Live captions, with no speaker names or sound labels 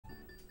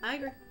I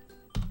agree.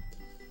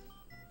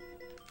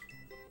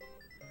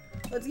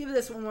 Let's give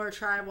this one more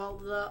try while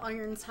the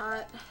iron's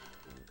hot.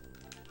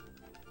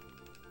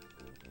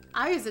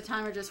 I use the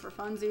timer just for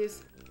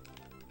funsies.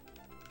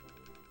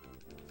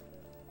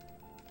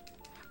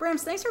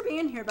 Brams, thanks for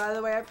being here, by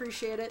the way. I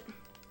appreciate it.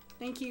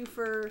 Thank you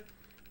for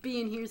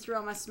being here through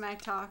all my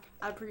smack talk.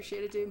 I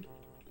appreciate it, dude.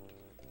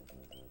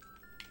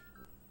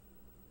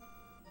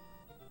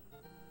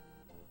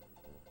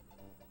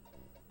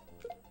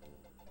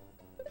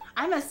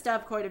 I messed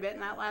up quite a bit in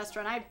that last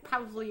run.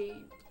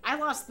 I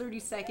lost 30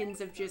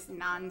 seconds of just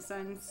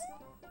nonsense.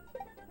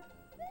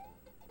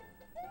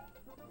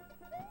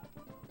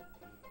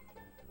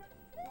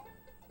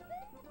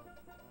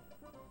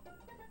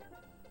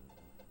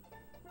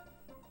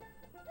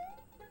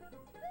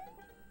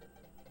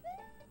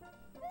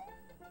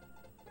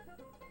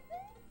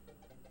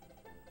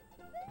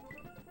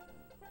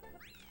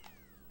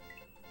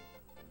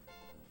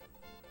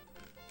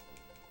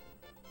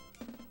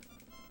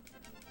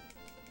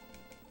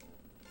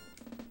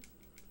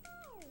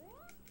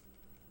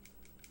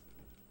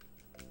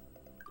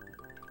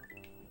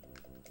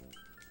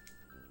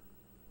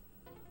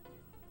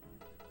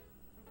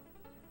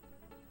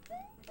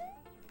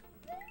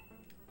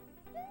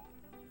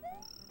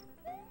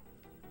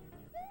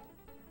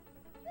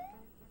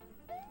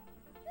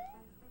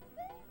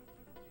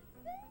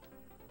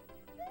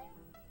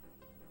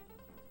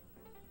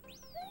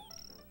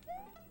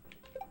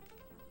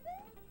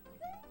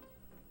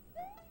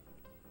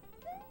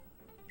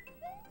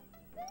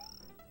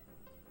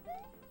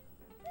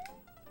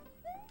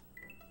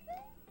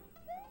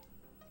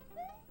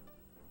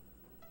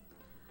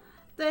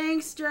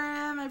 Thanks,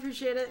 Dram. I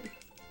appreciate it.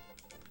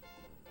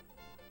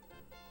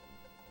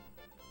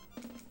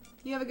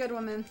 You have a good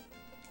one, man.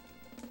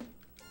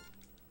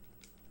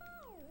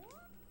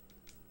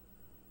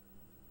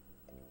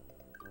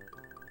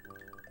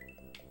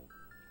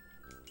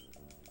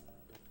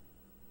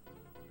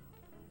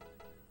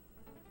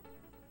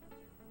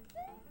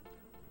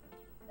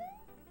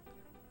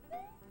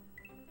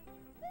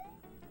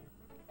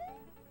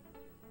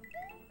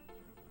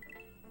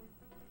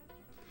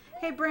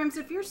 Hey, Brams,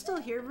 if you're still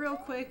here real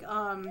quick,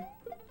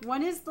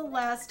 when is the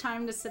last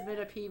time to submit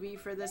a PB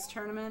for this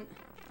tournament?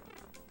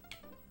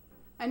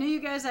 I know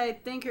you guys, I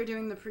think, are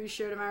doing the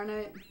pre-show tomorrow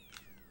night.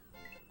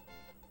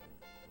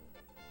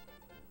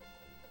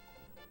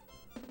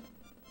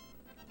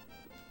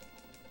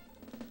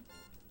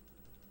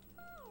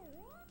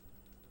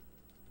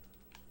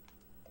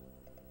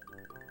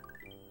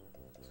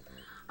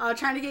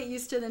 Trying to get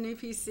used to the new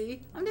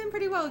PC. I'm doing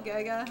pretty well,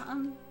 Gaga.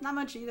 Not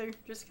much either.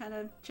 Just kind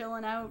of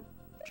chilling out.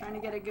 Trying to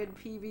get a good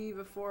PB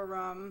before,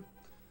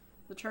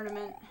 the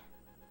tournament.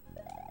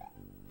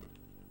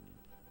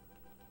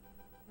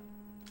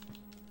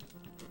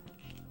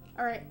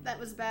 Alright, that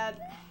was bad.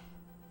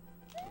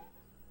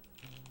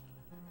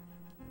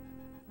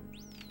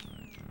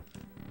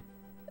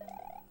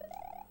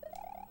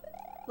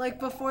 Like,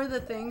 before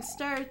the thing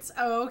starts?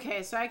 Oh,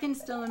 okay, so I can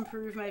still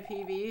improve my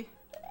PB.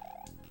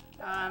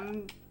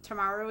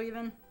 Tomorrow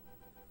even.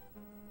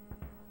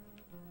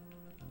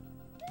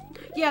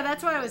 Yeah,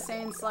 that's what I was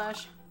saying,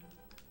 Slash.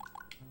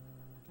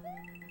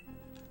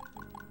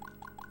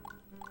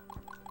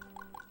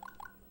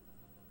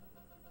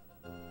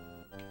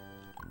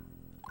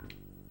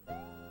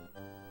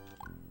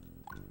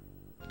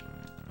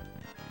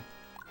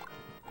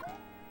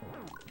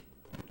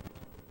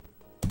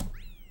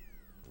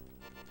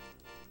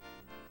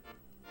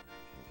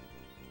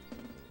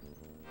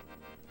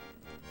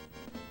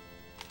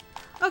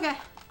 Okay,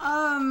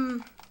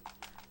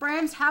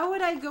 Brams, how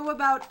would I go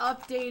about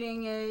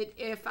updating it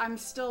if I'm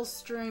still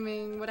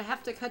streaming? Would I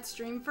have to cut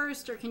stream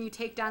first, or can you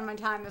take down my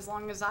time as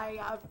long as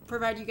I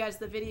provide you guys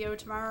the video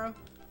tomorrow?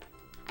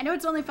 I know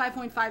it's only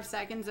 5.5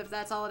 seconds if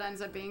that's all it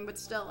ends up being, but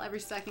still, every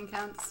second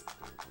counts.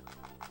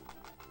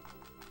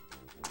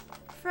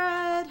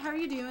 Fred, how are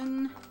you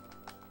doing?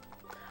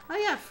 Oh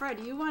yeah, Fred,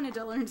 you wanted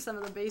to learn some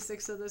of the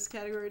basics of this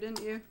category,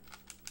 didn't you?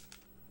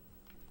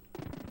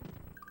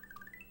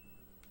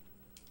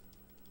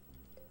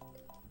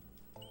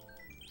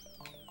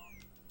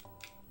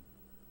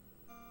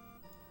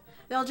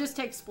 They'll just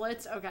take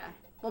splits? Okay.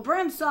 Well,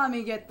 Bram saw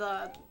me get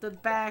the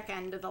back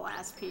end of the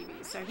last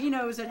PB, so he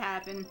knows it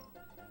happened.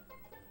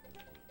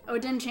 Oh,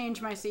 it didn't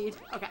change my seed?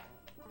 Okay.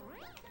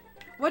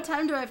 What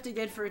time do I have to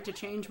get for it to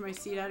change my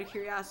seed, out of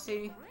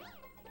curiosity?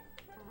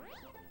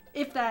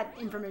 If that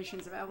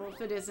information's available. If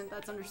it isn't,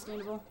 that's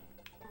understandable.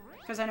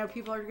 Because I know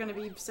people are going to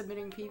be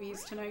submitting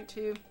PBs tonight,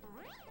 too.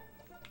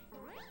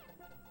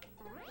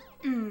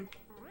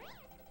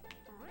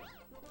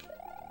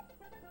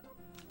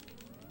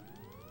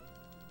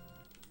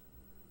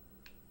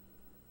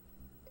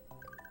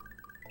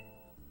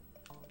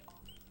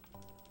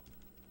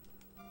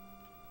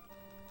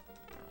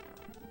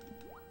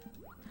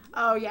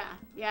 Oh, yeah.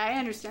 Yeah, I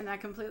understand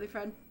that completely,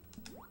 Fred.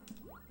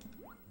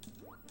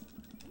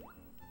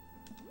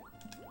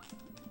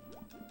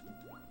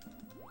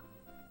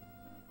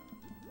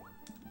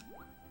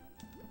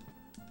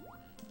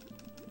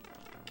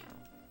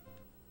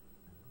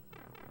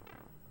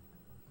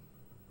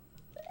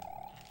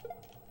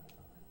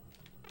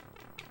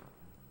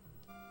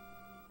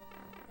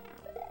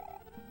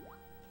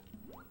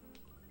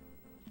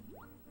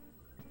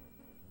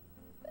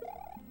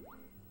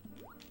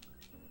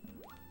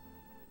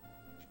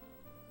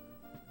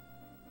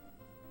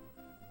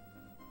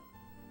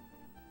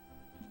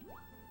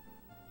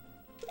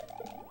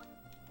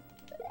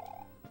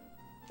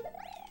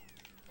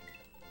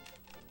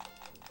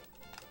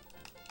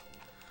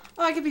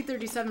 I could be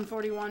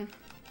 3741.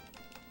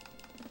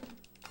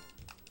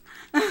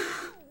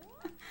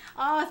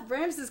 Oh,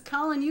 Brams is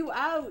calling you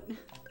out.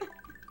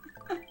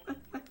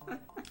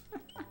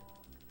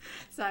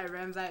 Sorry,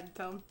 Brams, I had to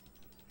tell him.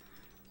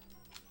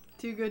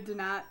 Too good to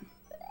not.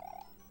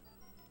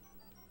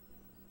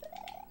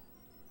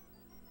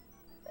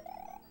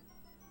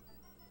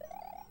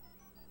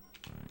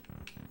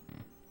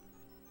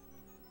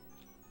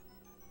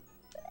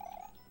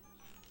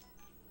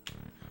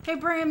 Hey,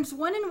 Brams,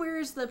 when and where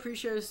is the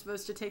pre-show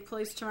supposed to take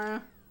place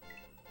tomorrow?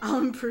 I'll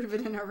improve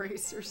it in a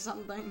race or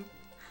something.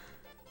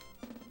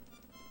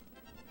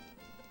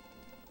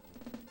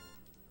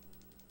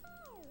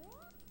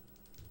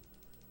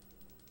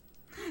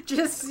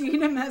 Just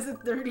seen him as a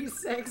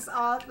 36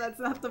 off. That's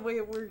not the way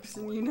it works,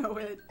 and you know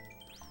it.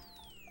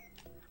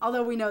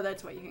 Although we know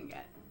that's what you can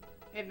get.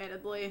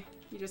 Admittedly,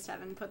 you just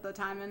haven't put the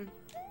time in.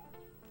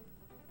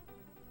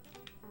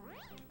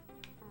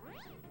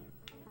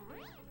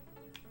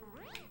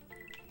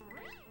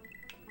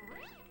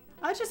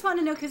 I just want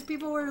to know because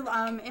people were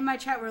in my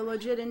chat were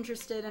legit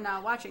interested in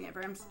watching it,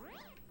 Brims.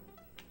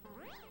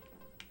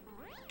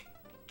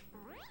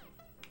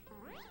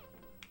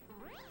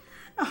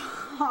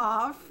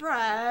 Aw,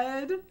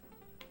 Fred.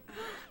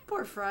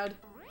 Poor Fred.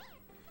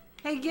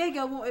 Hey,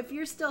 Giga, if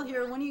you're still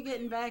here, when are you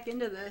getting back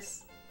into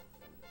this?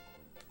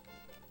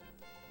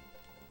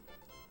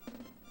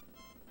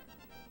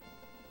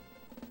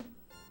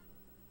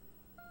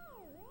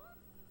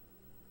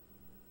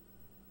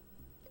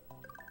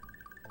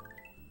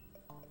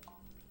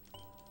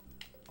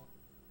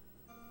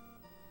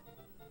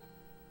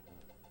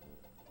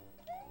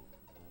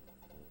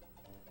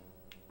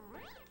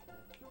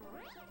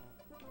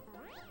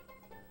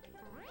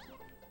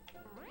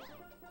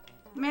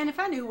 Man, if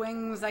I knew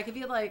Wings, I could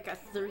be like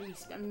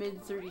a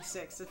mid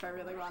 36 if I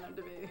really wanted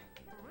to be.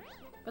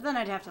 But then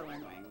I'd have to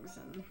learn Wings,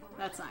 and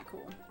that's not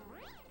cool.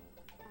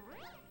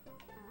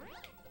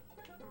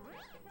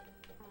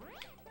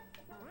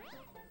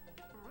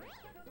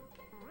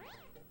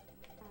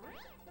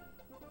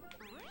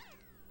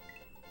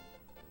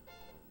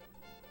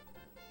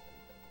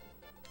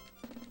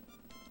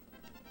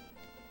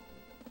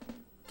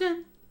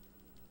 Dun.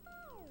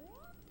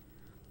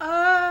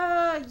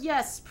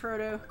 Yes,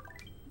 Proto.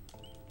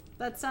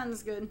 That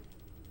sounds good.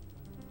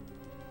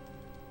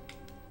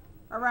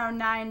 Around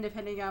 9,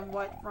 depending on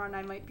what run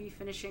I might be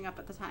finishing up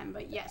at the time,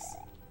 but yes.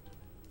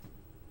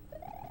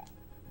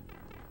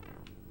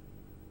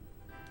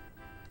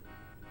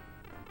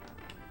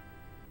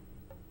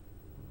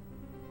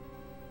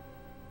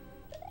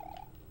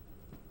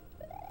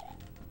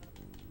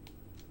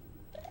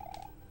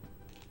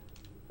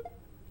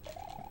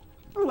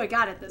 Oh, I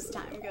got it this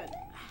time. Good.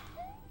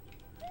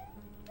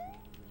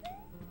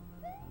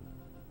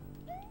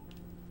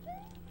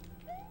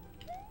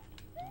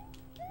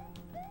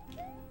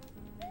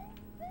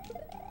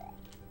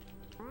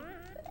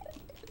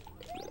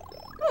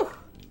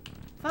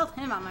 Felt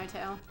him on my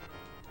tail.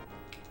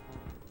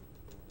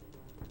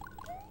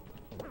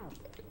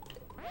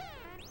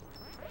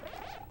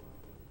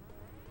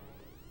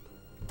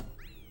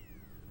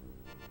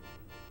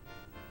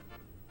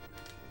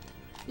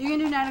 You can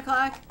do 9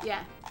 o'clock?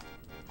 Yeah.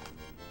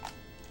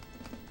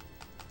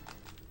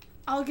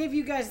 I'll give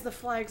you guys the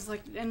flags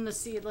like and the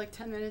seed like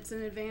 10 minutes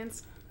in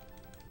advance.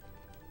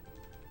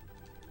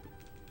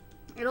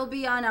 It'll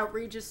be on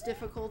outrageous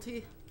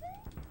difficulty.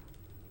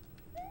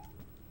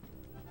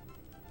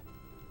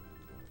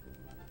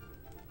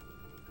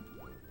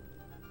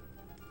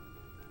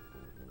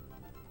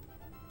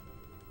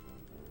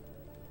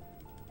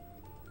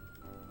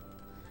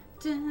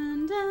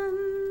 Dun,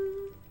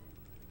 dun.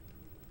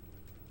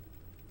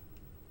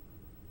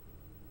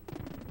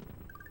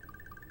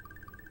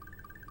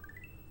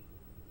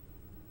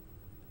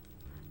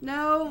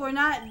 No, we're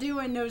not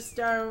doing no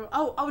Star...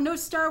 Oh, no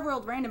Star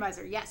World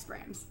randomizer. Yes,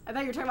 Brams. I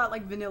thought you were talking about,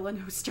 like, vanilla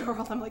no Star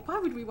World. I'm like, why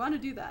would we want to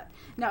do that?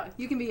 No,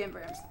 you can be in,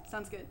 Brams.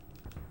 Sounds good.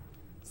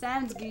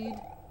 Sounds good.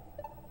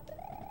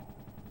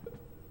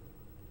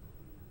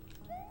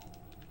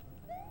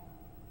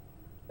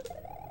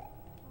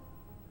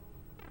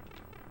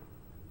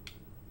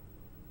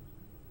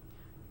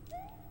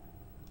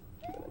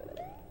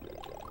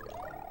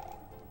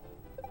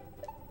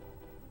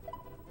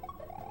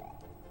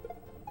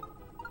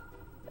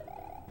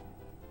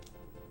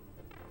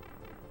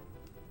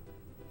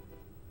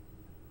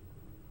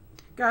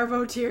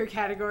 Garbo tier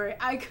category.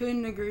 I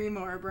couldn't agree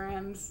more,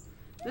 Brams.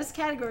 This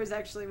category is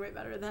actually way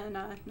better than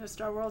No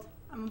Star World.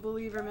 I'm a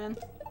believer, man.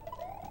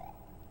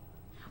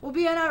 We'll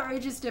be on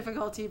outrageous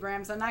difficulty,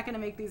 Brams. I'm not going to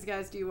make these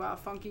guys do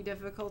funky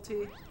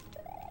difficulty.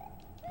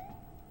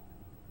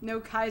 No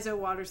Kaizo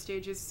water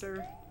stages,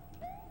 sir.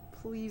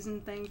 Please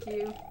and thank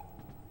you.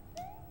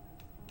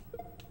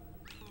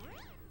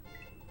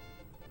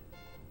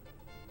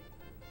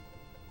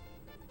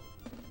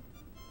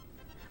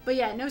 But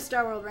yeah, no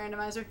Star World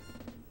randomizer.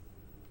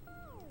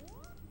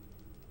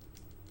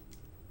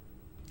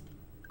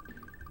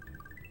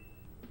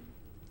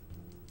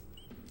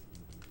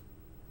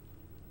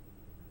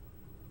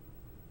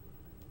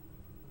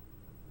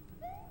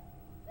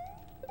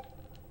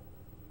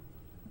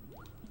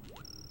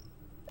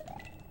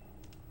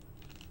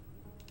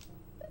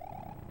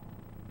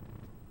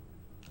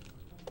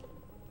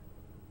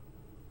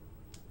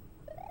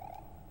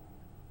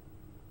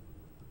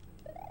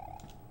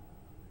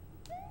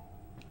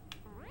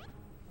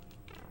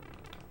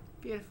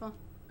 Beautiful.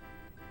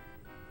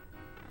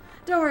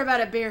 Don't worry about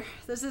it, Beer.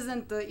 This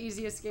isn't the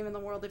easiest game in the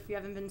world if you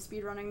haven't been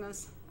speedrunning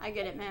this. I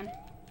get it, man.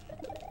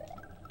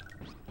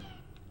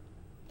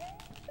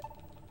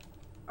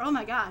 Oh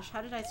my gosh,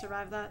 how did I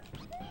survive that?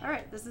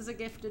 Alright, this is a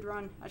gifted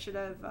run. I should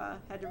have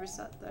had to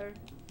reset there.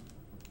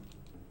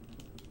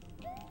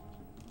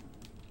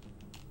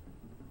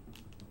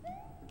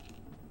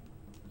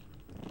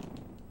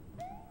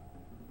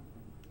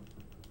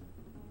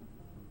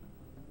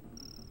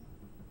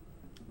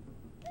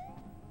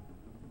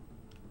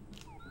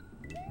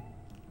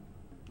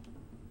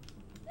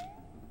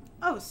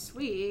 Oh,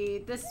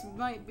 sweet. This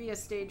might be a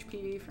stage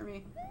PB for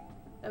me.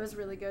 That was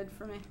really good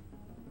for me.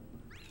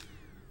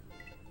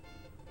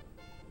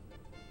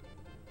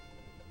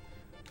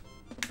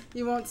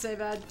 You won't say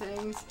bad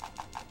things.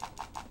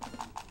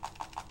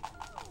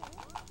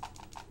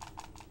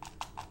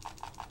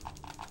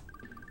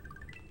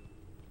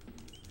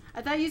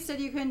 I thought you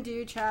said you couldn't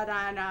do chat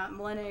on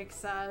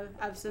Linux,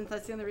 Absinthe.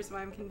 That's the only reason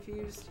why I'm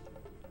confused.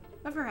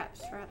 But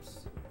perhaps.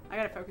 I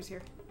gotta focus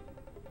here.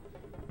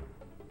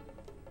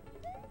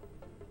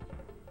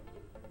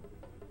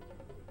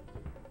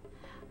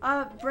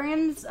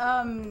 Brands,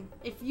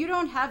 if you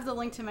don't have the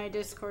link to my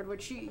Discord,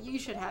 which you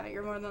should have it,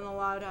 you're more than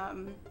allowed,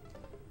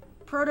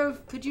 Proto,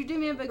 could you do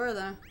me a big favor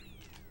there?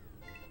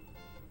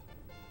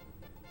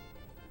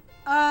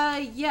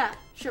 Yeah,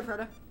 sure,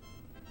 Proto.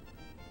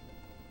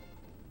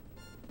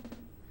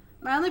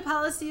 My only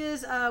policy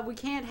is, we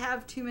can't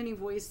have too many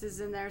voices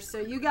in there, so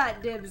you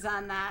got dibs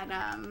on that,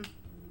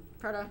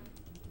 Proto.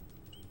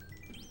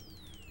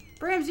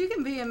 Brams, you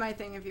can be in my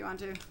thing if you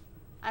want to.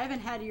 I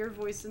haven't had your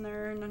voice in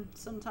there in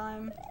some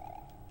time.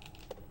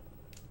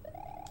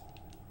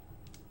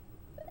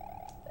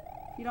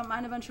 If you don't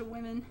mind a bunch of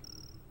women.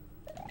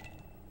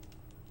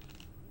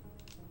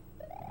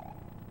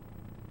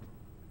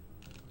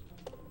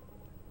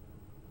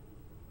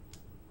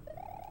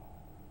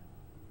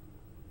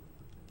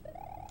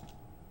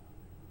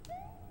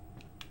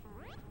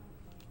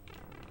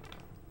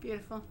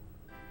 Beautiful.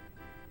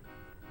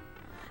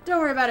 Don't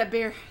worry about it,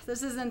 Beer.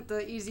 This isn't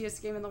the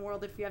easiest game in the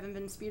world if you haven't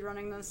been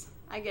speedrunning this.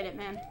 I get it,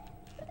 man.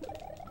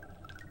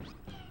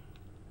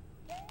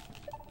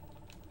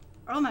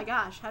 Oh my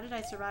gosh, how did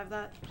I survive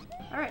that?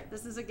 Alright,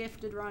 this is a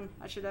gifted run.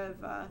 I should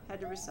have had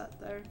to reset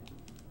there.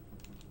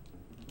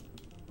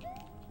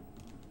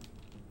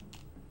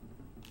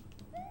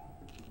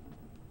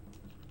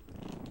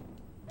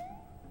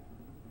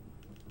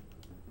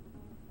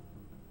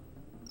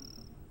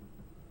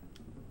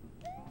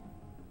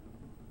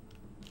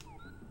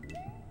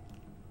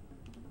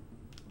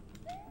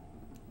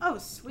 Oh,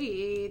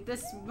 sweet.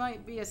 This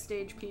might be a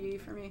stage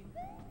PB for me.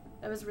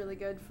 That was really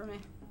good for me.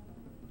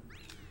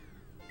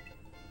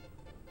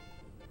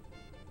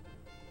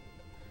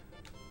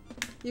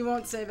 You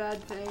won't say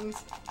bad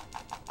things.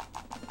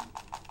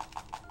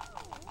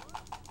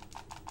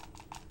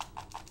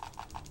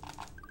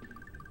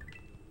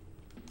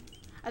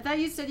 I thought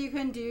you said you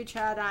couldn't do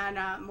chat on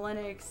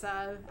Linux,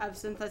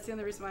 Absinthe. That's the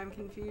only reason why I'm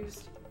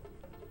confused.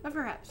 But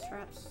perhaps.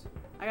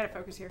 I gotta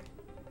focus here.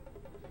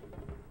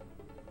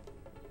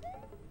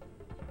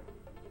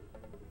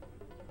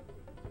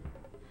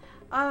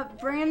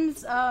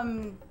 Brands,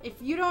 if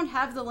you don't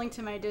have the link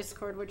to my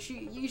Discord, which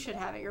you should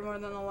have it, you're more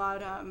than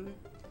allowed,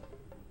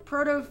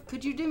 Proto,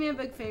 could you do me a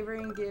big favor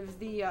and give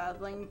the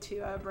link to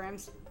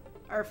Brams,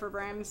 or for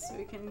Brams, so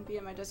he can be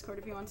in my Discord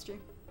if he wants to.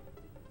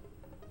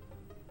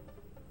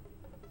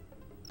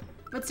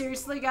 But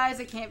seriously,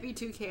 guys, it can't be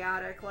too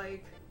chaotic.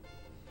 Like,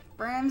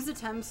 Brams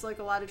attempts like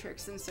a lot of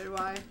tricks, and so do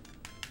I.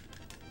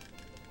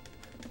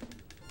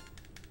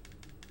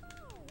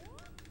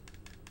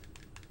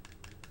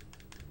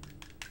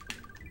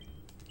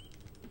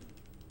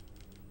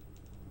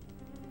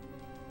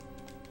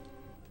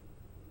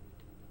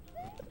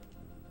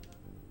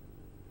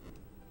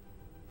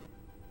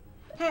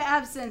 Hey,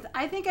 Absinthe,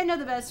 I think I know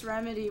the best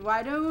remedy.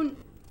 Why don't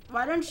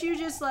you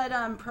just let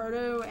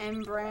Proto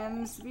and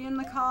Brams be in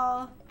the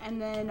call,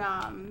 and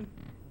then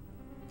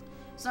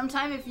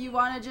sometime if you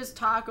want to just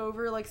talk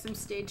over like some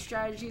stage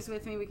strategies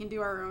with me, we can do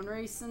our own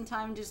race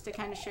sometime just to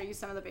kind of show you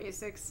some of the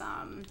basics.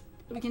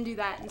 We can do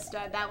that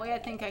instead. That way I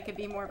think I could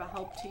be more of a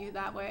help to you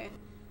that way.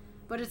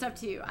 But it's up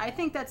to you. I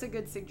think that's a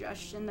good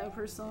suggestion though,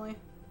 personally.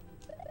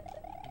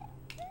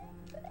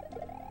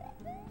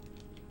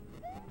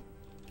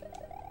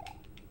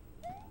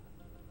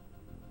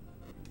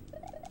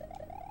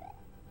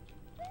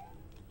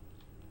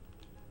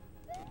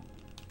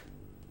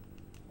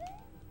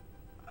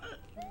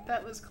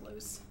 That was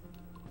close.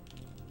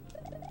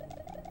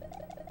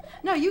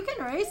 No, you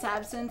can race,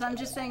 Absinthe. I'm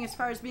just saying as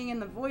far as being in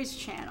the voice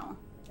channel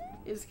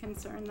is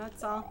concerned,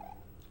 that's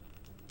all.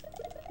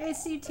 Hey,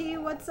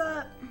 CT, what's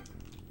up?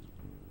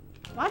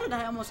 Why did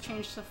I almost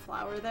change to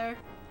flower there?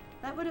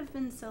 That would have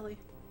been silly.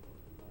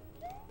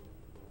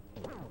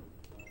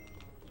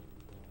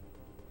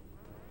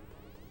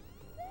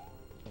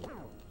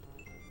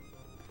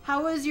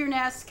 How was your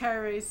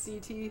NASCAR race,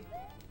 CT?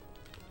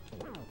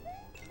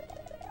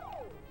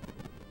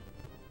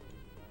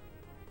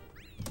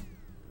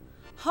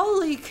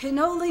 Holy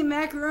cannoli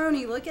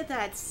macaroni, look at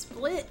that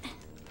split.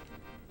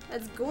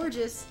 That's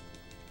gorgeous.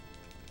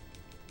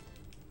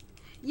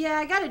 Yeah,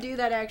 I gotta do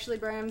that actually,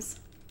 Brams.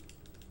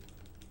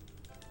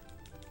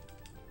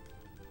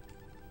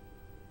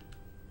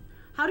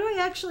 How do I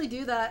actually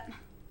do that?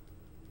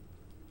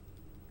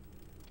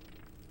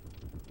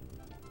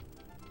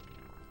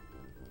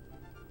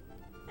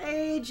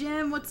 Hey,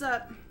 Jim, what's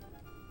up?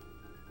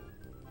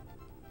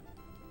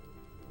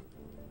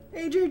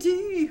 Hey,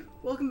 JT,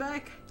 welcome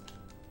back.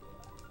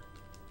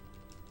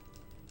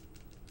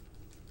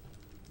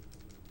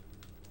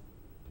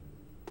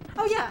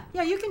 Oh, yeah,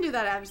 yeah, you can do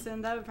that,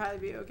 Abson. That would probably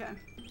be okay.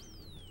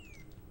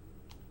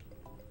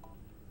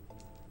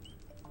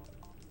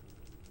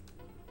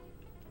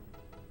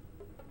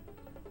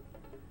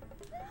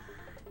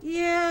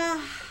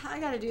 Yeah, I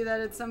gotta do that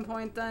at some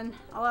point then.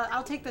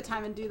 I'll take the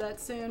time and do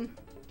that soon.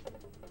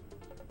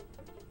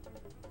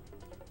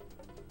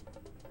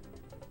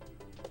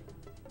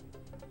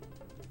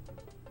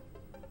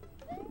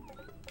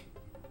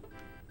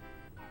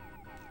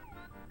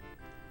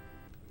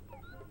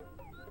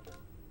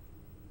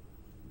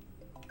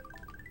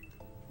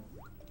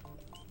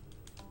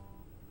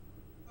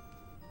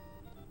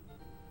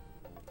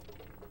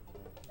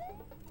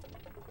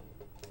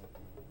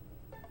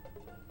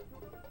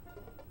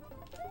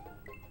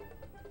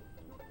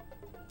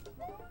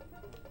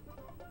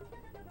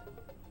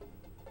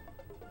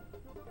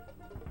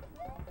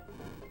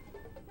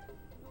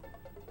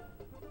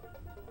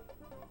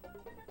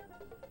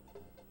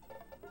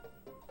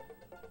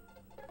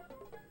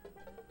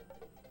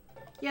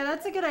 Yeah,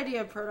 that's a good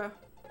idea, Proto.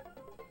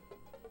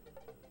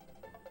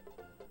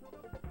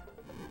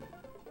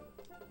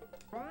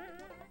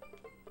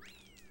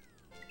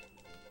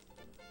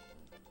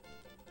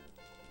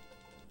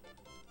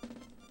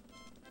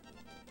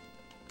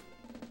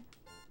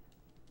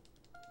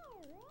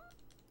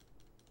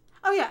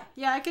 Oh yeah,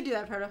 yeah, I could do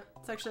that, Proto.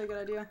 It's actually a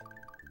good idea.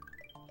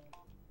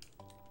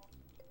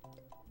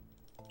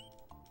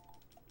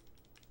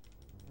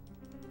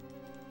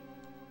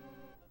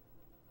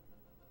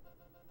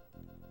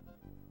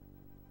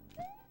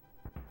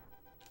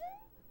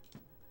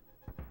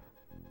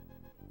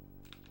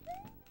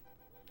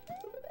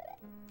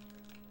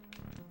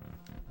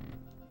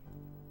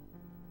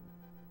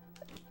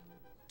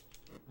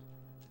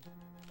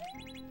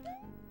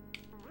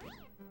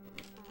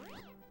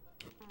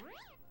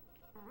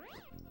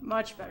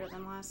 Much better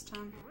than last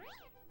time.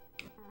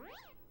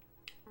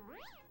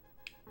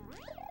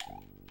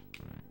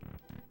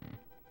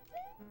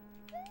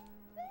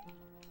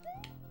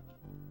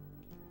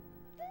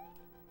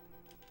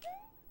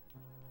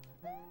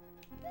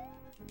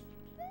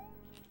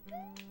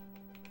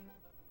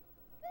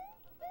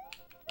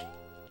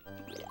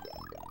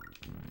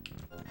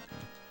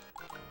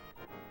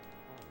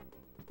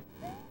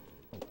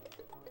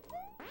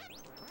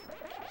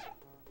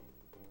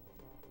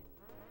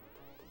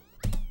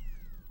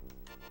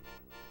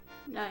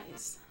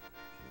 Nice.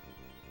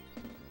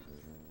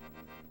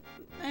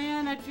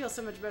 And I'd feel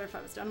so much better if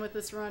I was done with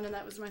this run and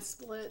that was my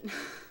split.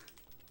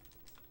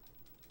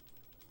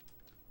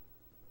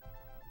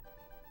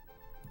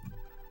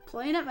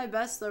 Playing at my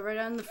best though, right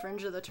on the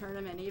fringe of the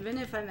tournament, even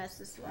if I mess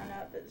this run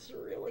up, is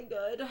really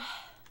good.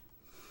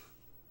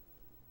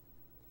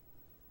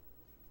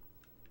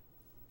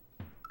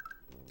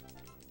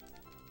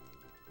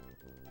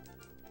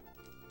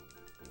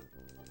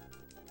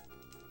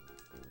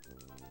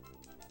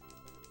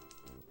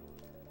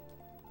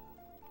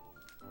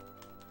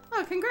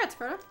 Oh, congrats,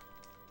 Proto.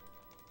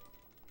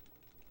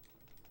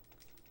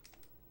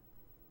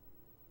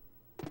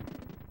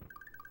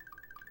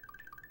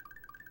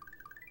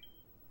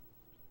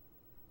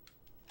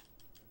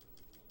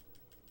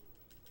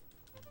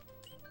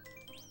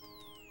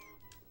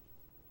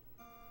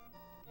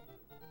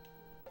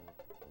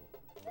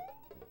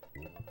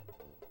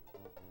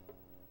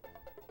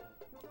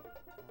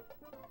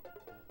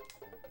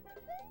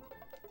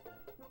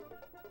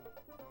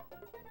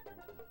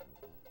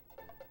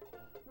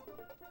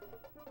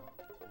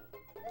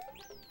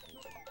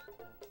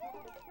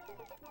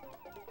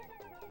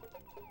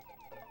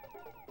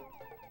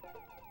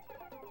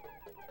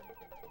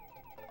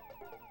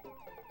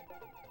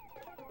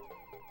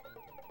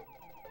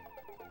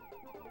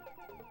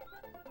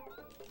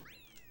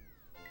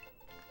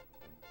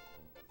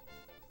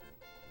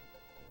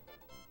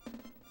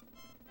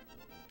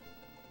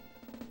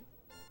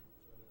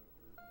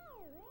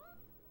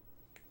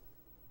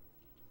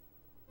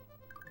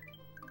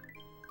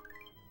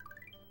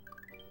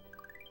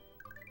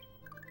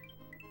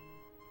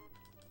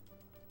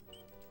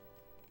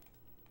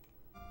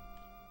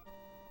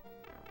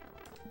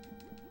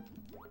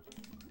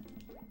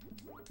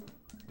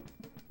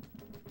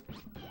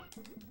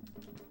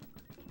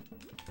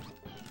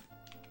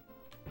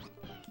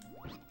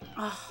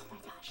 Oh my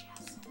gosh,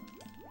 yes.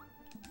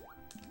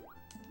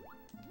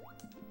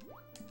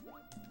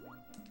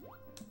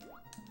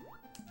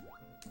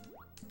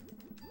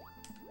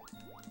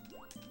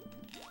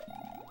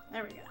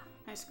 There we go.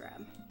 Nice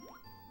grab.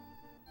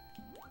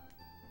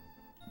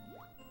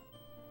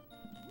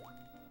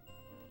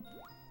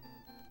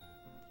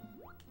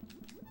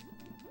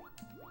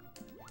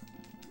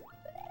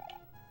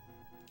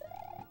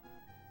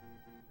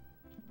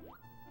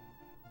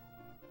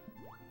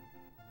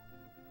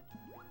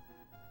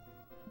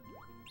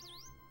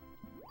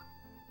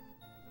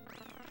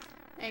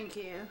 Thank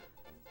you.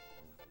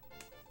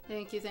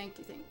 Thank you, thank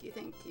you, thank you,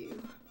 thank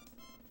you.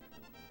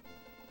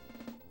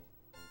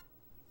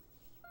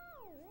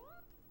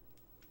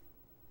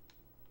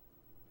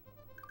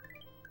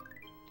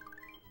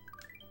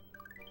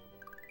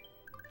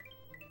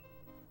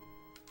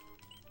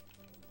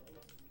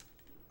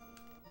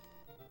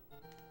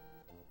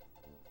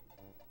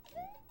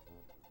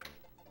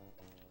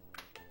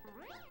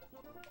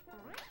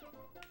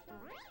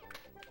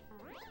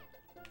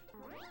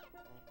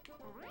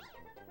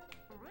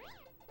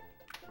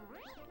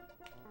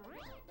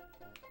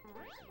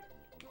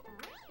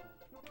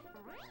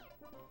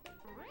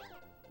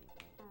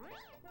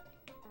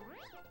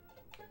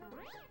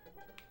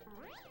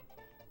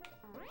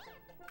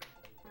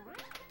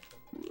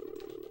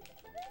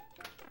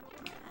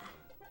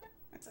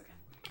 That's okay.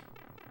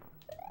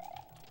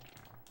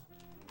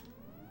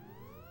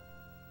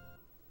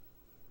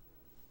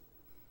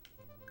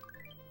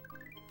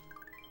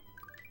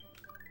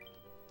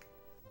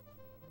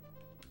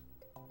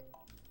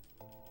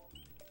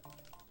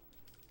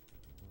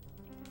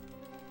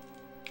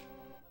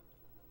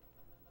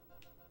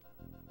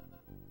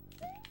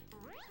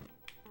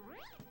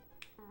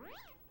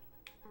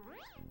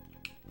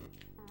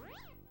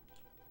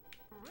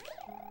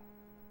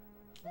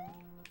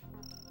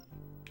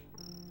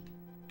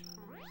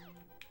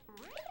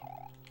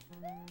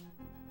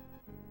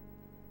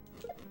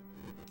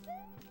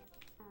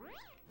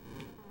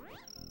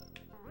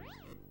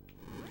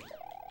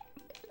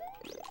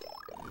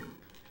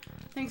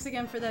 Thanks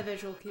again for that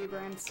visual cue,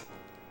 Brains.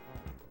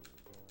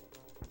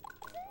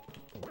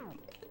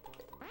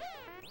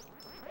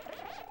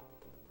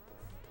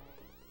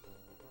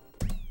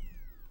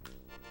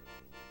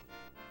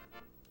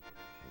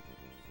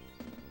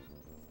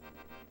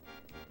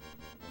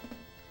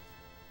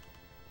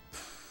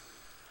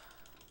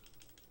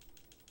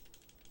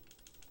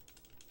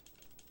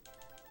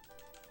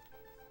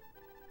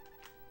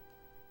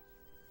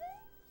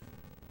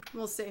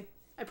 We'll see.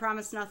 I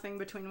promise nothing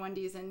between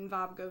Wendy's and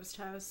Bob Ghost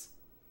House.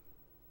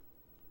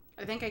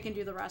 I think I can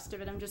do the rest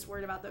of it. I'm just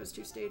worried about those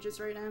two stages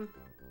right now.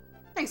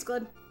 Thanks,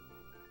 Glid.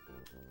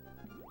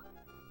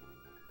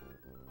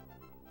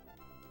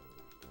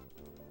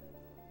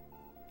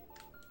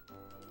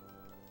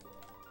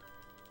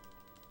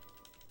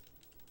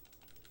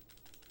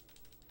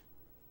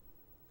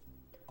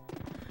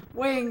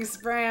 Wings,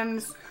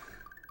 Brams.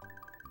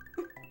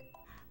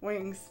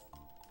 Wings.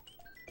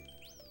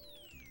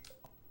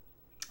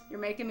 You're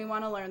making me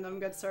want to learn them,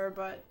 good sir,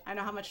 but I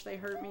know how much they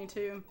hurt me,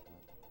 too.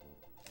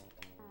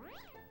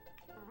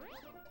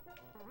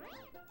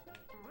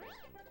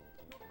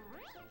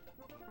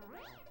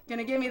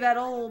 Gonna give me that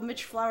old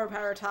Mitch Flower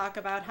Power talk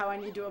about how I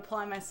need to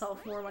apply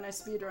myself more when I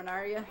speedrun,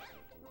 are ya?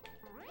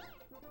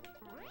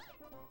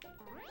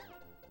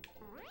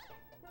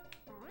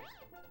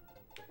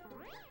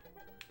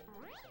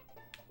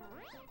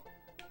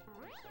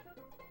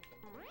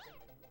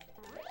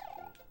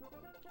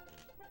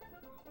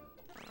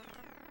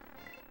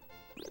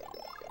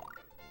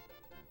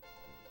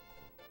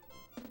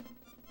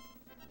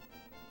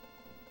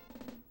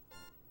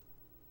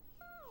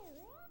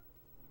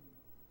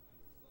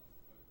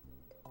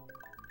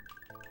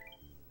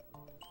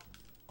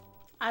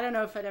 I don't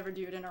know if I'd ever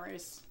do it in a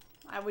race.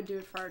 I would do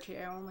it for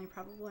RTA only,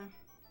 probably.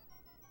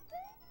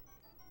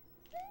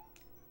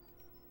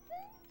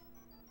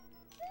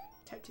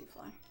 Type 2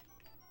 fly.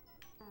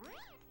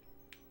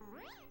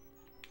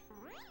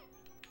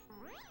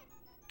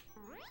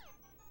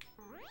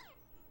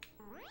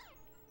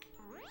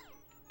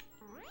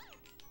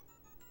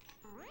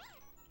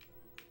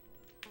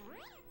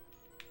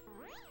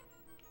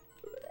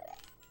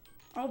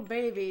 Oh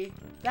baby,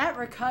 that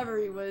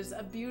recovery was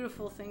a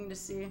beautiful thing to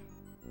see.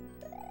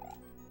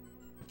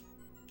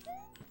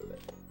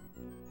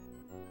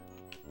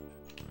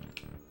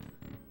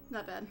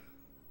 Not bad.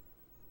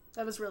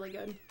 That was really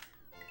good.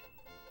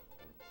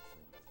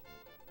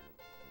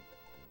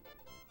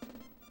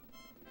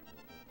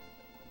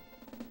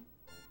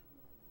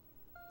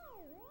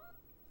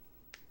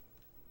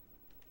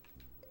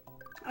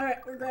 Alright,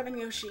 we're grabbing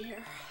Yoshi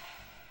here.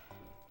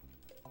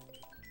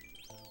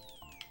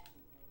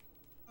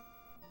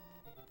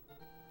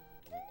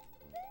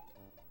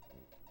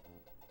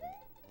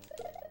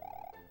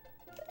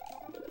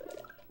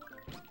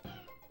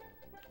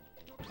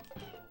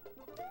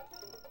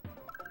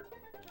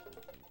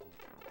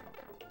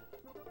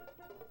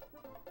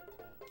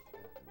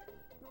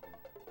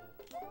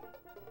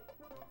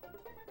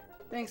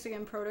 Thanks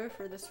again, Proto,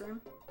 for this room.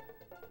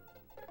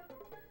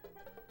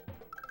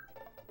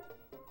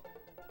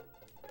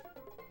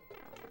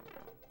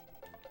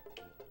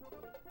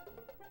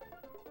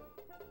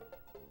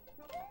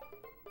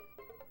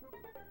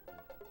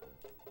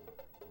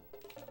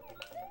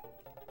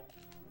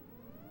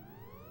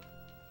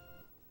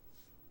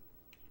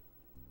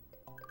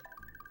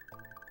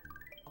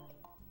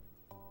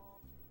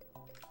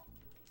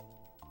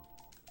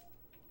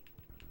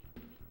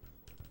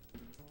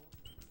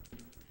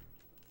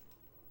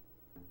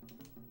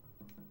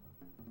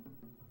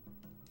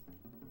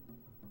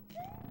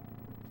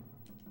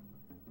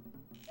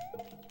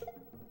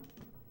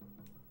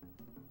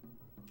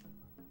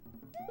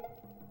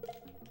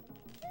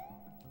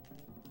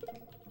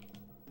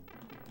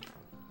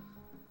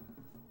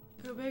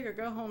 big or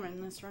go home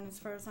in this run as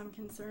far as I'm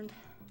concerned.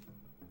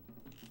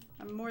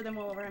 I'm more than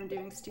well aware I'm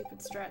doing stupid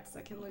strats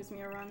that can lose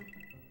me a run.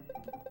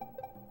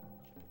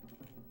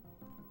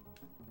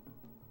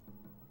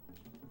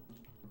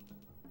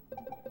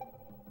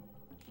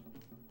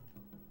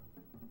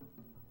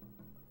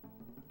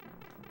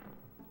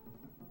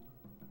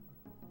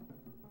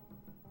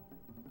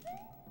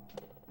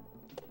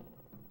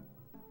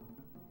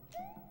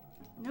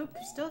 Nope,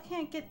 still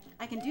can't get...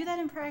 I can do that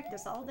in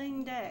practice all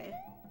dang day.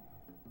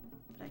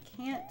 But I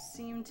can't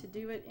seem to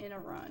do it in a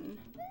run.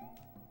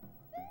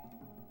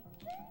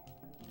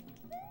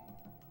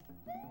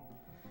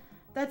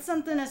 That's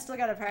something I still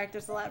gotta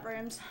practice a lot,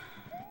 Brams.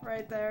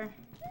 Right there.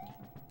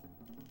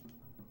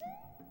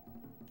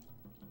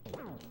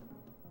 There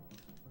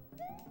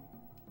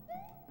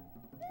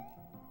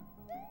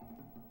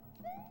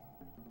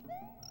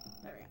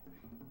we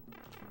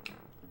go.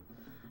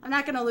 I'm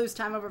not gonna lose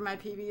time over my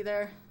PB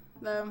there,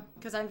 though,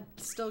 because I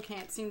still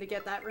can't seem to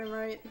get that room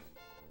right.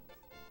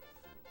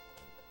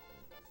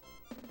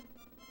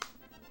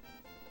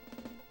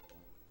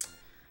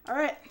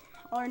 Alright,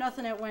 all or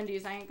nothing at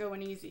Wendy's. I ain't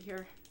going easy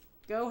here.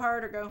 Go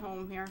hard or go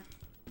home here.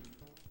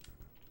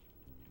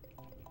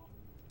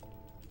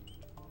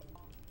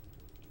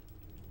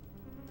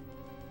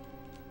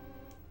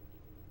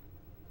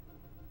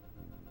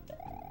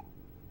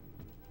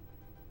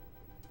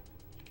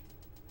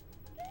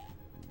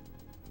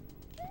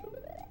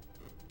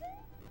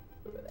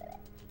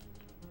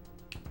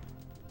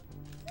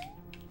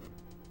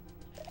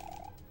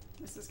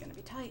 This is gonna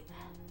be tight.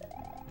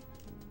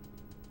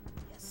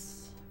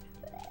 Yes.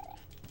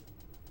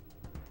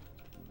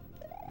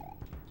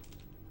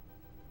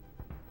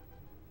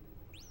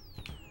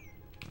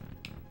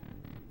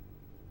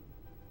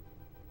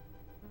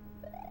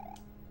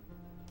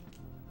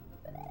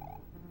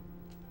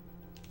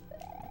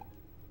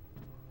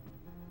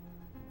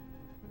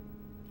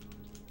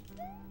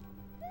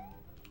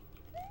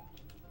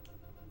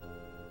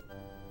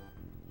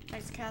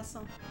 Nice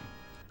castle.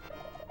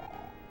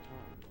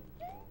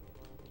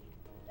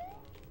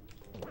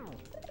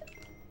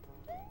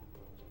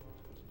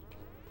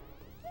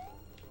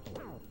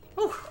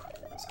 Ooh,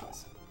 that was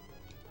close.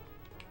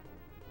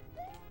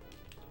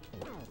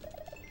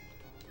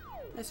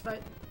 Nice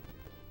fight.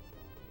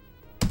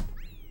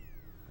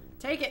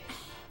 Take it.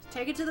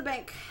 Take it to the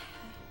bank.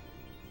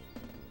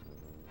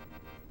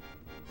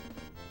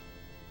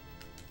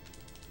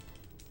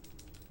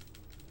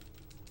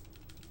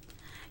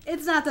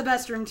 It's not the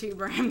best room 2,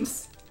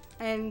 Brams.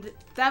 And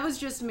that was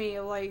just me.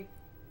 Like,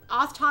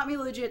 Oth taught me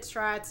legit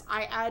strats.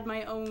 I add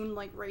my own,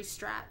 like, race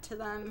strat to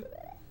them.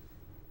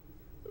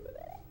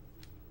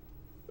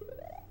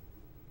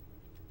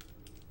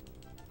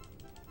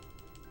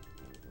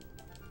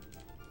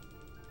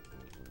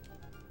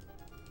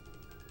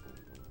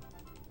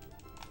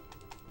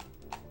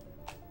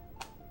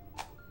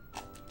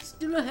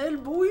 Still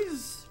ahead,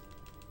 boys.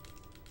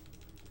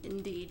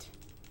 Indeed.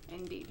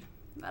 Indeed.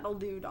 That'll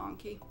do,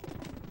 donkey.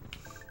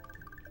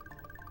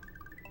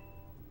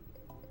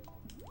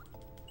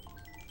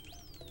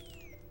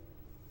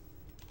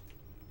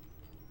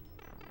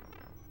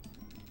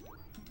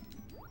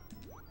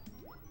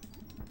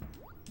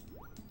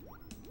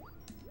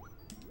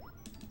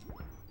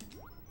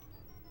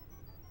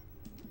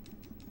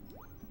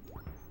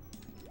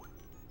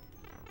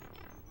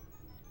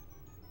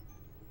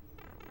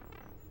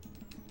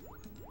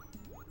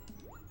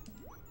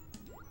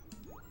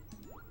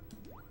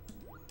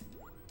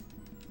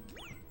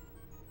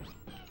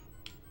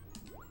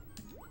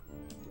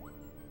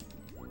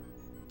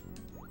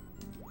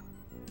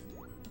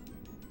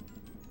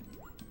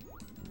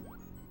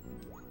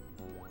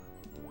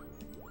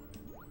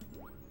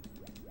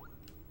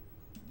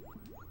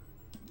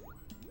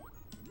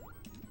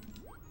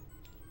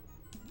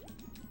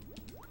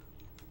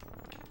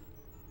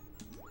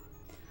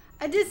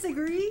 I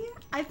disagree.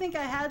 I think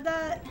I had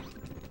that.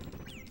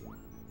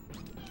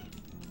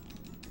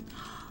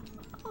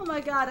 Oh my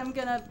god, I'm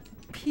gonna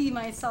pee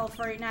myself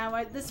right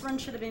now. This run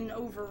should have been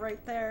over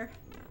right there.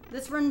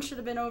 This run should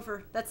have been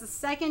over. That's the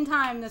second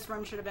time this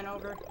run should have been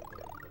over.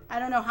 I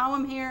don't know how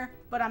I'm here,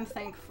 but I'm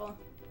thankful.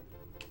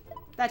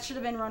 That should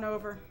have been run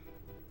over.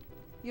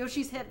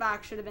 Yoshi's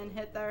hitbox should have been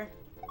hit there.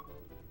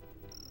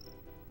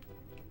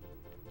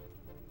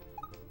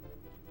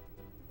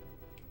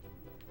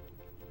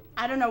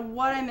 I don't know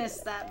what I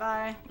missed that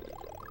by.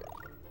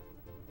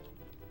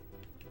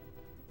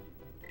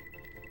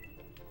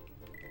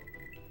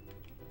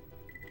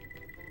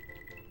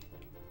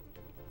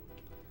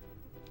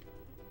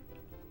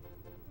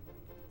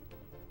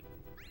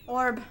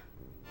 Orb.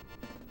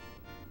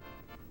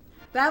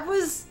 That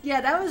was,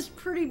 yeah, that was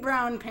pretty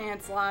brown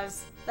pants,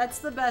 Laz. That's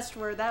the best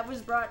word. That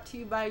was brought to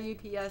you by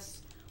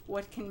UPS.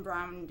 What can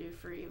brown do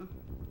for you?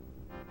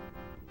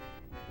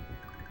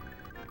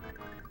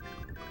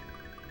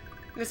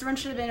 This run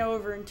should have been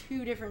over in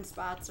 2 different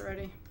spots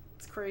already.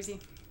 It's crazy.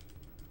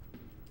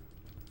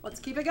 Let's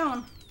keep it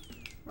going.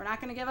 We're not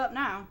gonna give up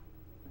now.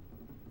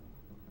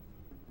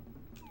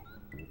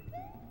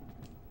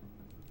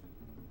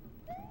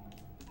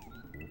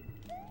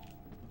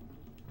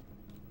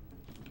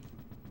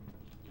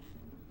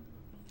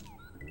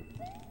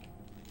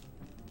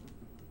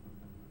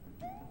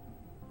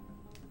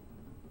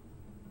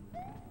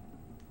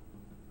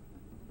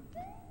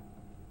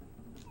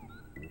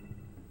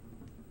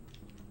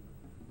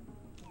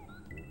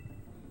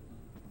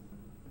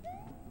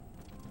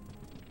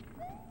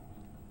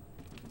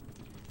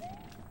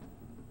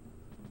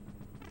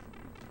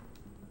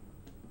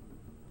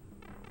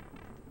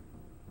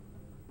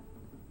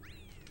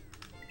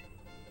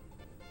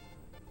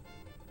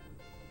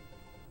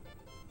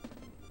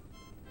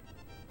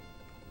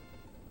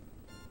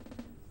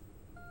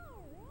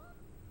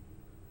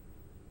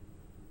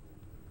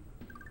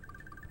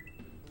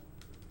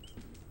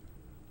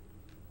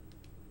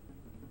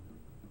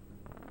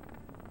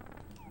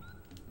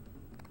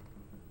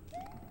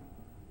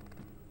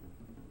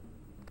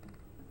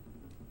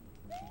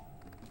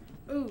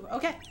 Ooh,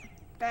 okay.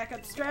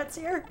 Backup strats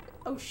here.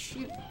 Oh,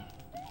 shoot.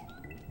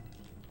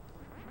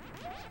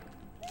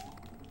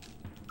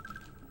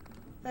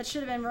 That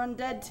should have been run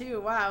dead, too.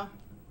 Wow.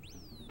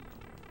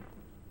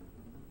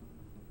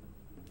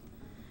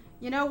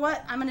 You know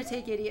what? I'm gonna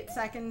take idiot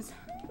seconds.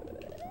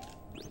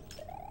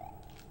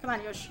 Come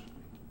on, Yosh.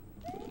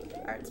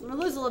 Alright, so I'm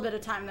gonna lose a little bit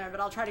of time there, but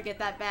I'll try to get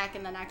that back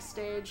in the next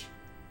stage.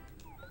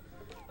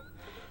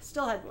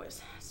 Still head,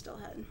 boys. Still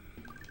head.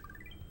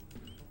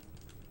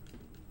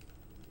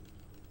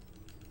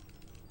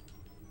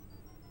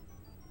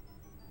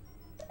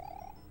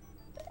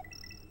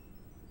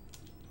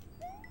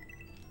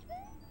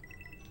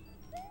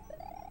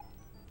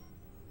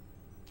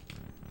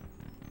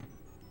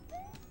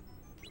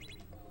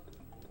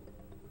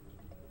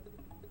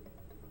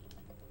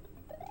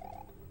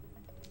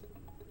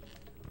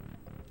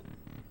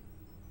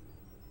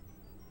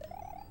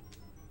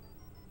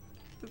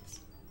 Oops.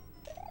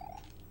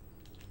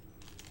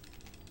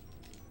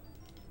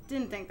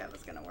 Didn't think that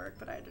was gonna work,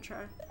 but I had to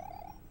try.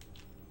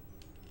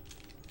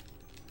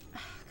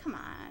 Come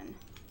on.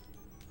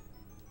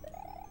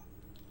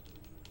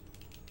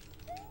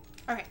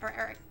 Alright, alright,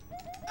 alright.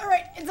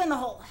 Alright, it's in the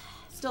hole.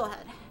 Still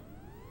ahead.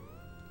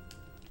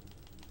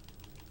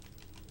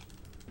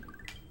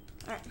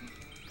 Alright.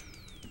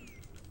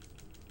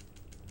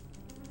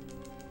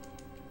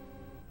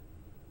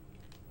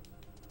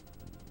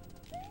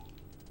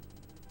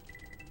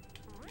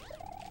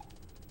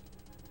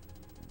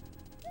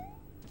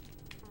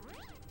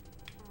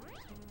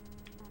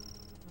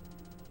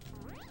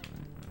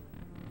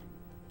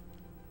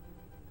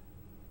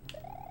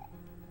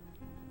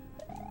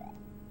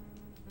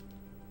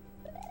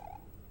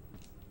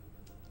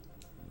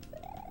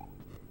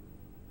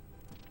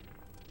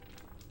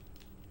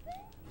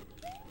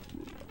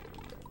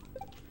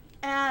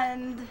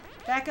 And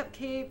backup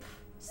cape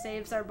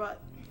saves our butt.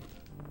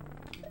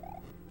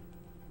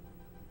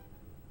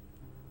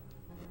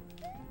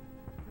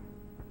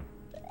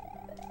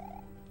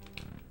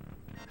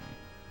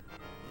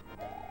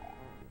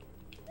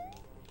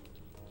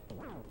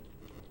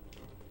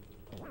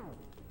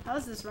 How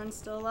is this run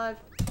still alive?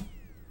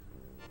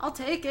 I'll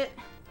take it.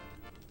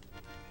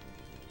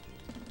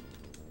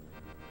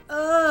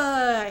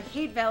 Ugh, I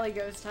hate Valley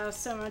Ghost House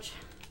so much.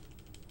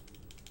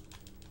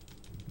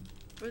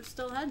 But it's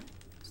still ahead.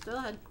 Still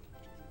ahead.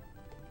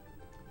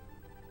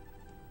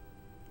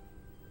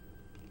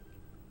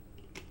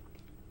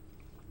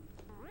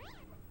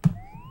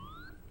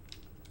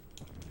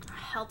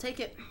 I'll take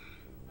it.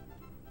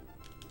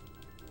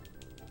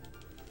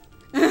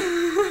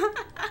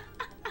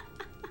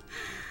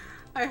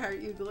 I heart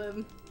you,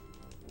 Glib.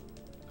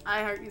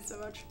 I heart you so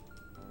much.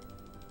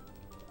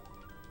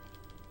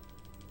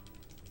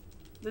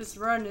 This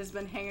run has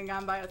been hanging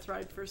on by a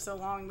thread for so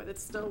long, but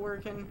it's still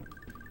working.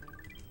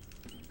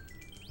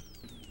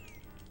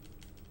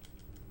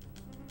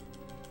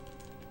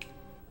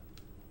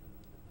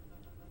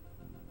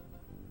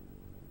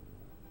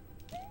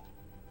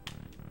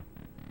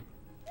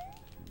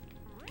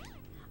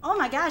 Oh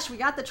my gosh, we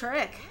got the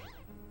trick.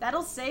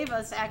 That'll save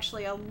us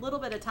actually a little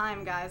bit of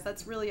time, guys.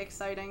 That's really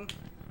exciting.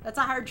 That's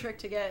a hard trick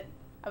to get.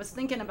 I was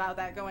thinking about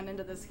that going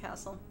into this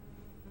castle.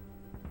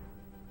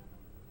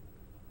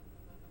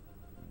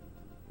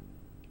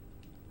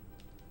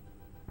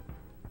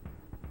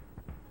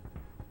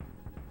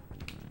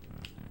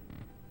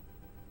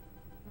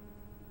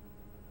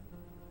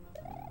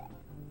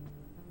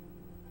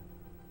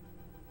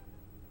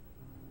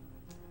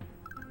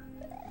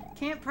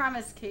 Can't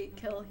promise Kate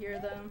kill here,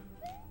 though.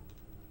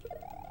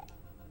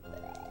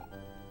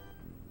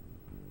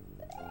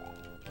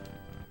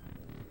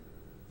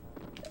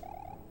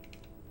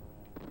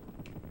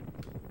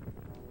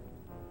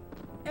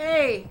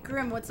 Hey,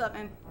 Grim, what's up,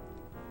 man?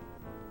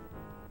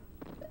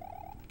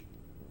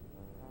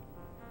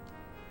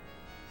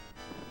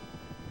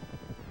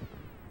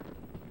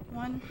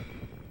 One,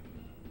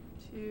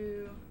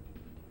 two,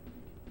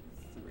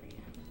 three.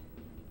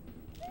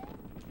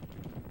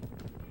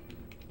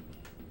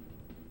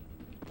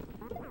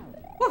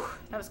 Whew,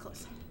 that was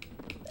close.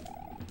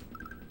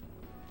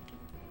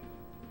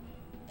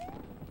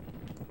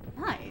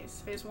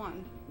 Nice, phase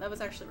one. That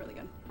was actually really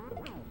good.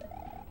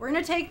 We're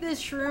gonna take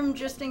this shroom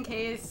just in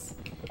case.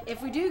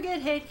 If we do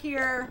get hit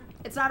here,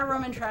 it's not a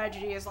Roman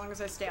tragedy as long as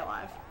I stay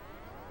alive.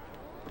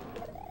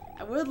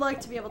 I would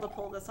like to be able to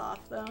pull this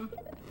off, though.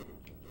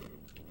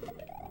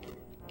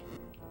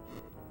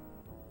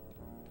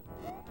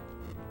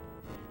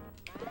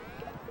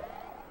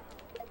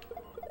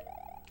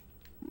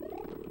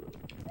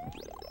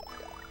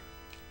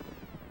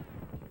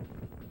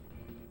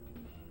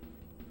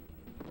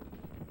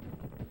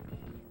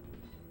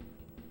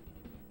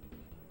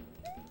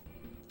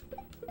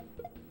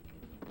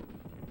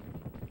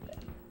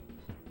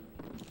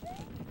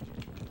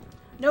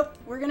 Nope,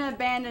 we're gonna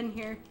abandon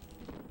here.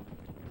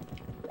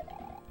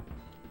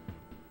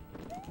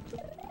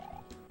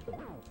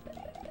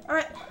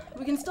 Alright,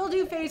 we can still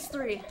do phase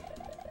 3.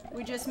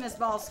 We just missed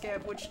ball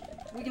skip, which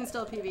we can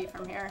still PV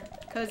from here,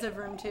 because of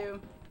room 2.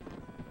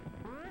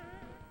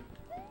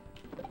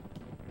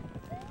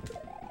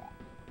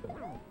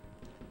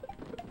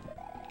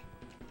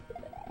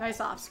 Nice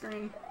off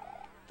screen.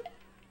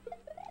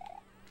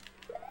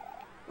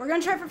 We're gonna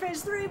try for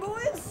phase 3,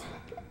 boys!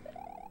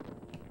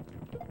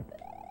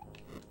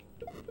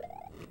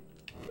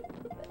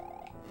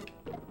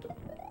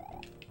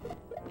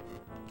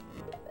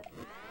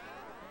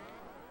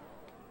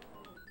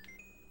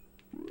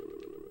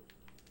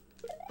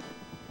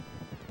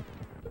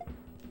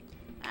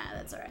 Ah,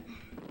 that's alright.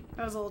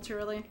 That was a little too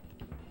early.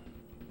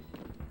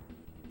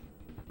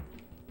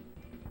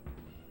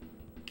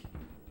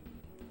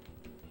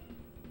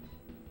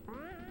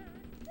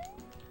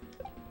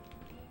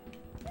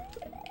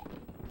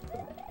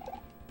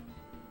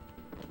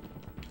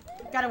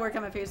 Gotta work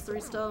on my phase 3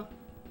 still.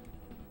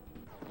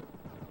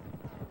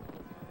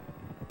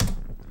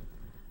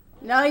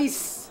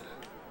 Nice!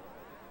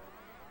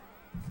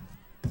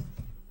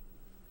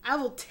 I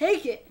will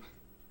take it!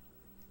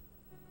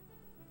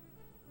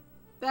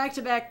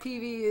 Back-to-back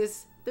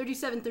PVs.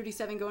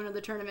 37-37 going to the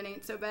tournament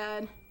ain't so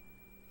bad.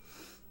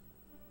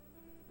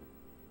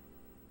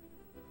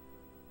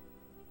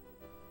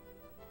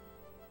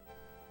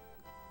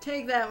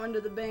 Take that one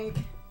to the bank.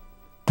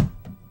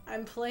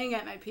 I'm playing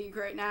at my peak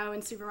right now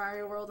in Super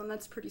Mario World, and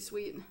that's pretty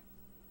sweet.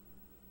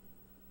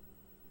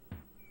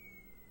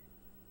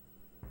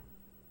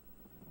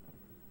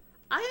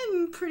 I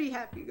am pretty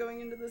happy going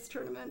into this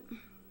tournament.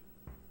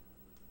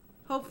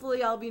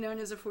 Hopefully I'll be known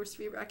as a force to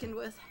be reckoned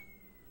with.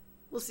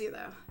 We'll see,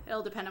 though.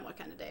 It'll depend on what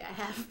kind of day I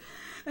have.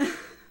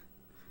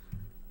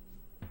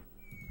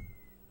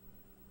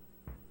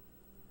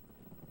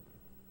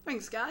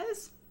 Thanks,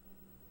 guys.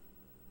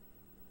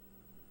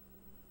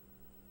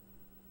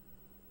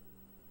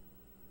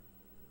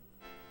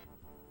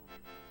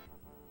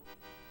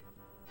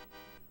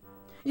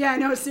 Yeah, I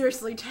know,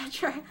 seriously,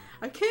 Tetra.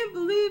 I can't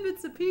believe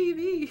it's a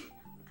PV.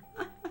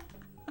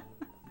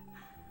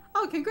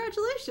 Oh,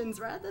 congratulations,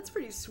 Rat. That's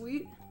pretty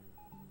sweet.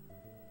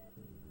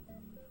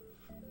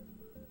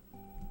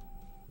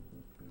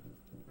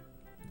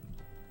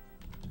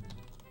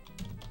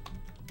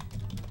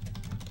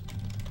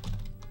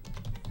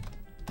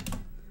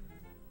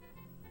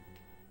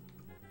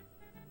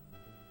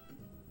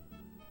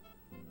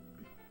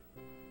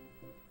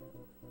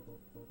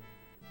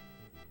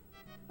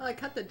 Well, I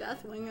cut the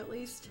death wing at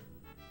least.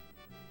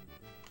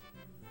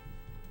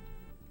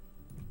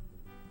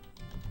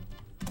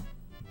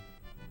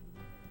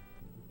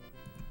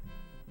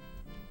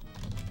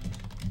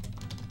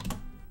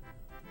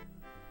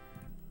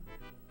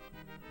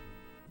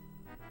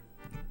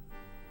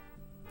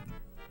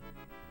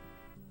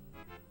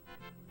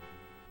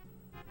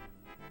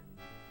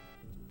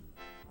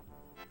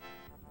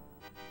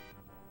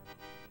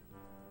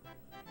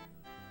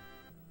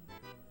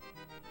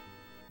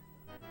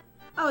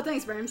 Oh,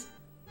 thanks, Brims.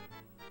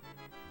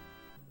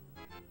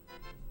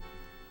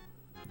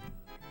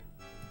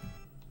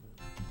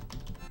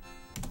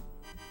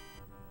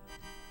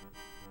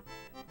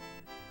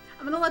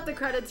 I'm gonna let the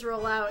credits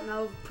roll out and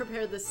I'll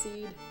prepare the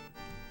seed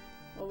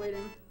while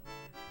waiting.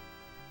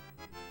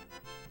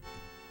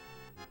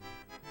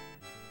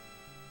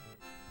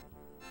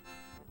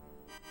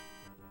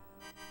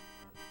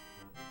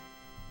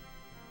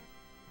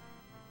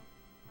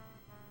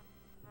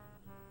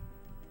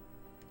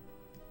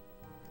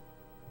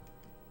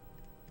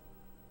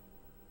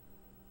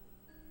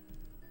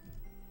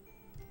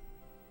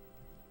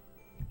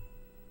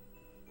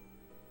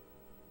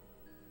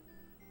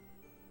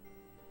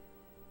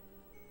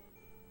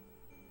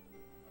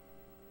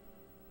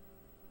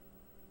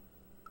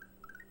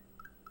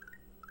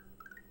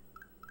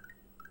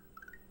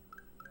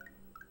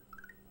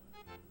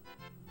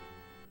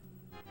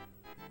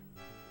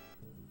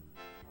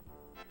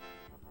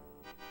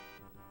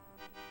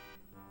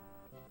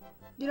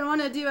 You don't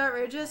want to do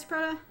outrageous,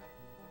 Prada?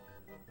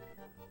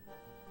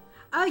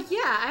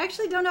 Yeah, I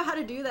actually don't know how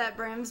to do that,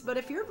 Brims, but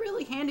if you're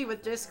really handy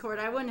with Discord,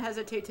 I wouldn't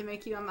hesitate to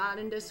make you a mod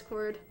in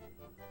Discord.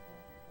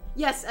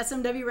 Yes,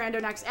 SMW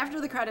Rando next.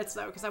 After the credits,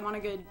 though, because I want a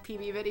good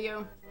PB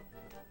video.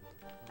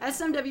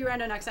 SMW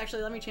Rando next.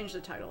 Actually, let me change the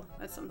title.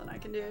 That's something I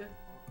can do.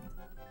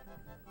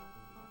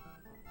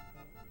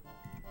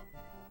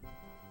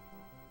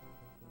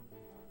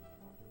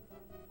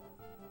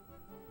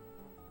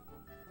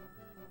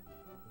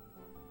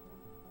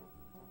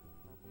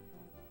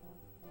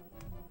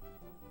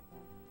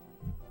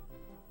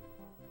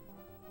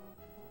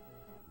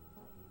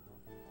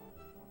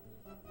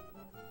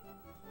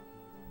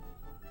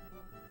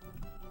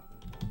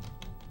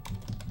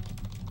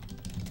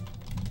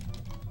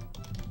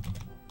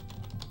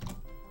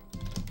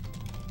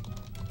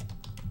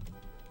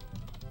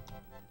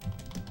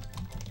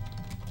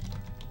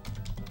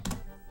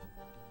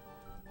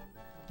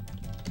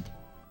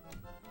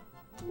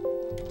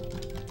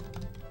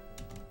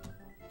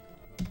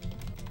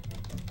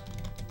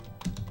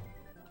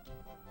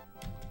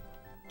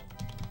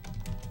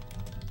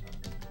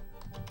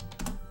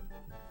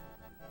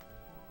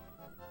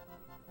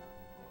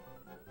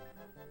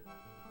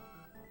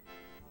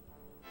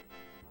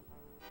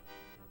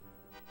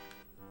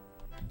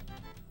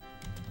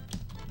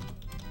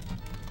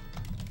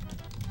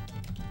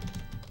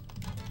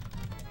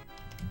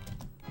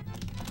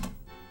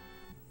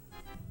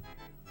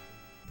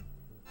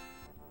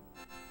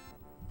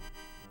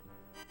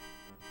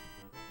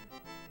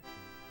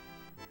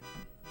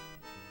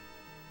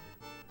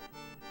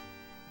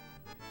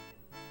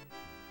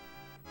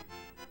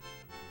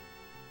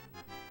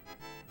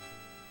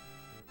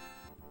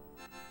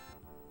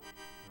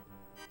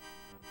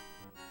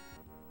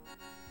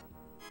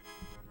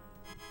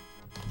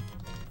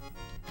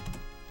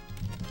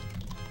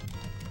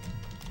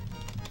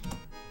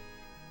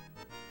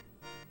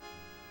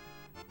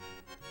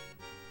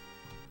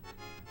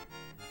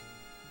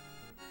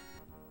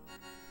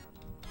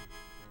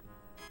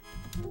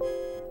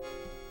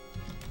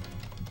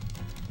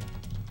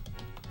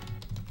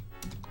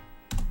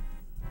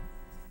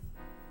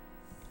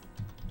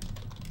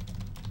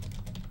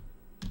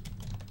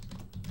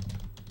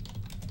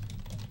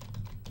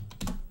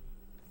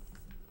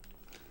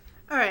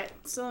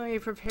 So let me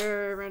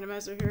prepare a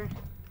randomizer here.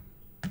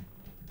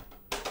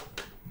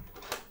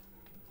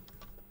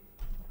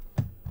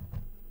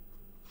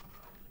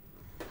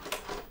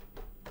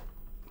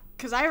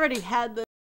 Because I already had the